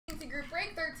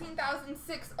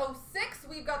13,606.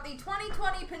 We've got the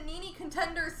 2020 Panini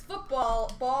Contenders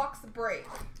football box break.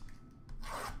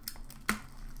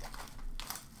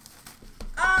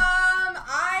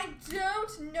 I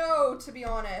don't know, to be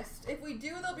honest. If we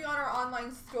do, they'll be on our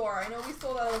online store. I know we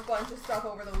sold out a bunch of stuff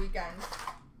over the weekend.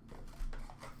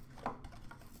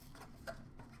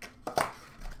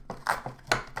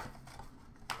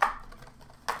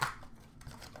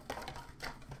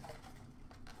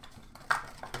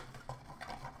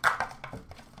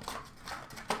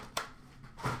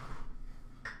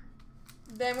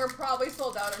 Then we're probably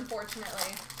sold out,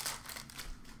 unfortunately.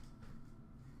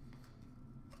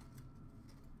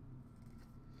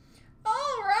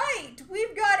 All right,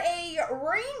 we've got a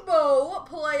rainbow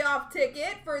playoff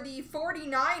ticket for the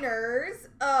 49ers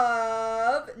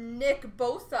of Nick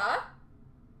Bosa.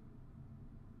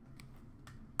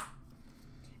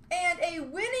 And a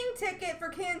winning ticket for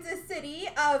Kansas City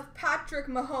of Patrick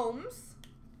Mahomes.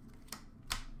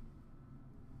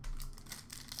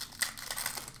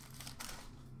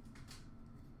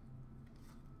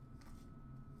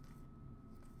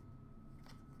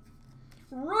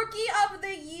 Rookie of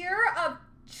the Year of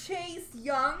Chase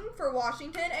Young for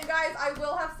Washington. And guys, I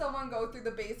will have someone go through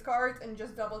the base cards and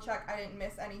just double check I didn't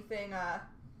miss anything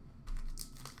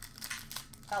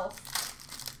else.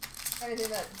 Anything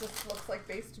that just looks like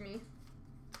base to me.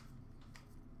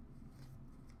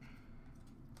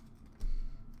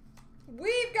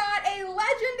 We've got a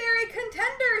legendary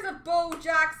Contenders of Bo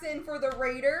Jackson for the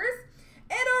Raiders.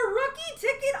 And a rookie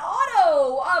ticket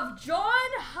auto of John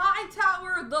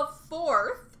Hightower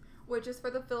IV, which is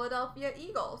for the Philadelphia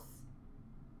Eagles.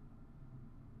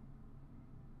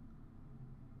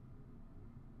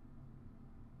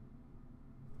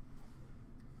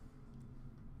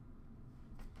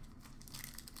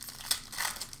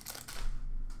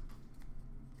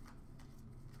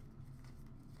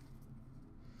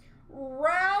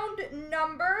 Round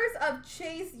numbers of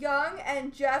Chase Young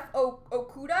and Jeff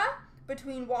Okudah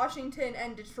between Washington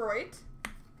and Detroit.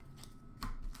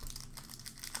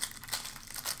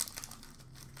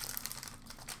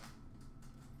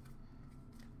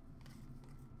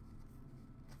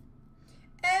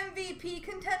 MVP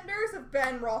Contenders of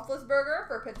Ben Roethlisberger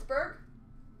for Pittsburgh.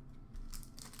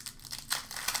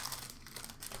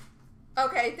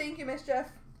 Okay, thank you, Mischief.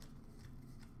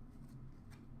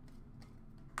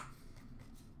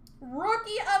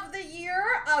 Rookie of the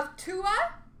Year of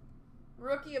Tua.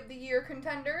 Rookie of the Year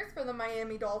Contenders for the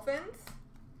Miami Dolphins.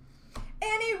 And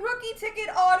a rookie ticket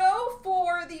auto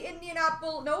for the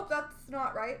Indianapolis... Nope, that's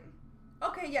not right.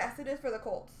 Okay, yes, it is for the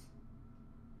Colts.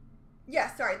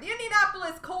 Yes, sorry. The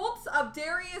Indianapolis Colts of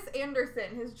Darius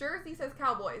Anderson. His jersey says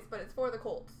Cowboys, but it's for the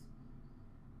Colts.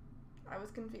 I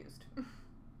was confused.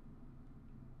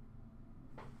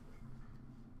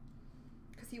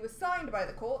 Because he was signed by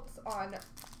the Colts on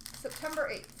September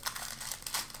 8th.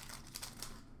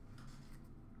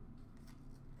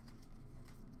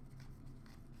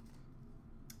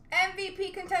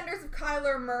 MVP Contenders of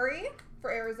Kyler Murray for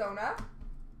Arizona.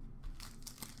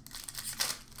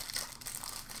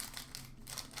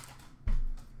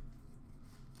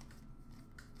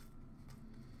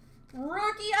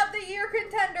 Rookie of the Year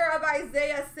Contender of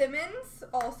Isaiah Simmons,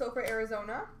 also for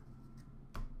Arizona.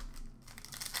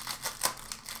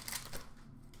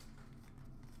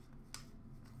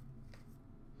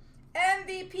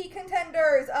 MVP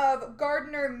Contenders of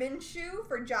Gardner Minshew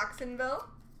for Jacksonville.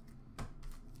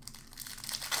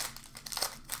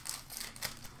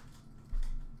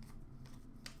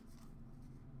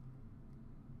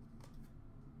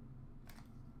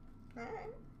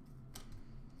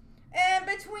 And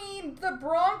between the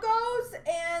Broncos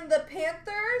and the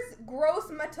Panthers, Gross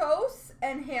Matos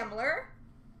and Hamler.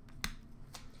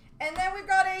 And then we've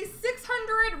got a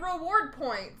 600 reward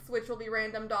points, which will be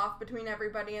randomed off between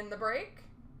everybody in the break.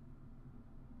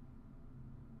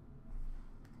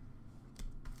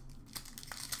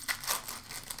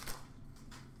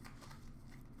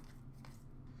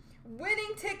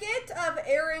 Winning ticket of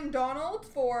Aaron Donald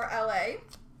for LA.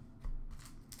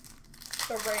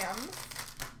 The Rams.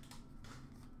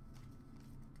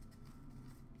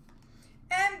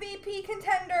 MVP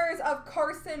Contenders of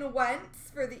Carson Wentz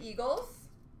for the Eagles.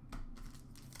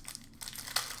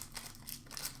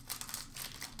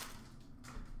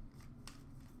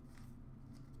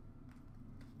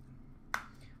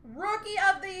 Rookie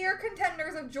of the Year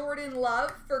Contenders of Jordan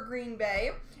Love for Green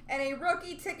Bay. And a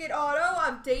rookie ticket auto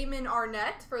of Damon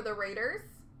Arnett for the Raiders.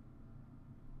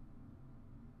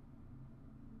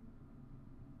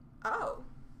 Oh.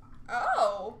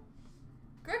 Oh.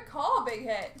 Good call, Big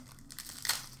Hit.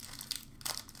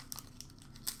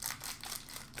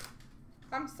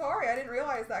 I'm sorry, I didn't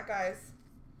realize that, guys.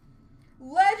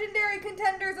 Legendary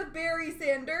Contenders of Barry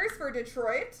Sanders for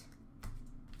Detroit.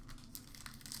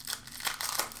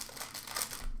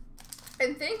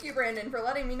 And thank you, Brandon, for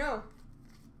letting me know.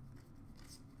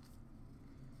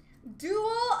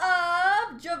 Duel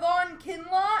of Javon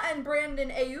Kinlaw and Brandon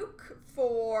Ayuk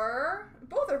for...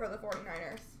 Both are for the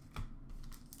 49ers.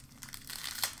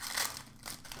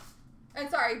 And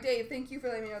sorry, Dave, thank you for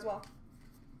letting me know as well.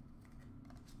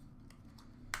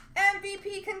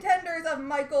 MVP Contenders of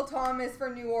Michael Thomas for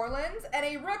New Orleans. And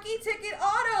a rookie ticket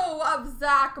auto of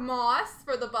Zach Moss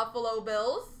for the Buffalo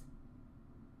Bills.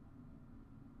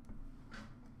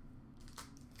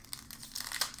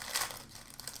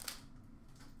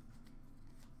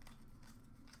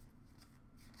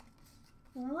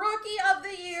 Rookie of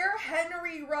the Year,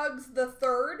 Henry Ruggs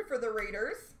III for the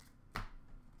Raiders.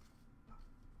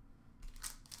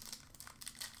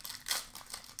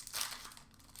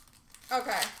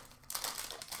 Okay.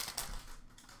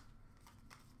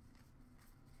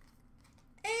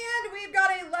 And we've got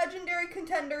a Legendary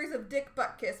Contenders of Dick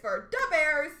Butkus for the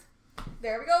Bears.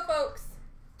 There we go, folks.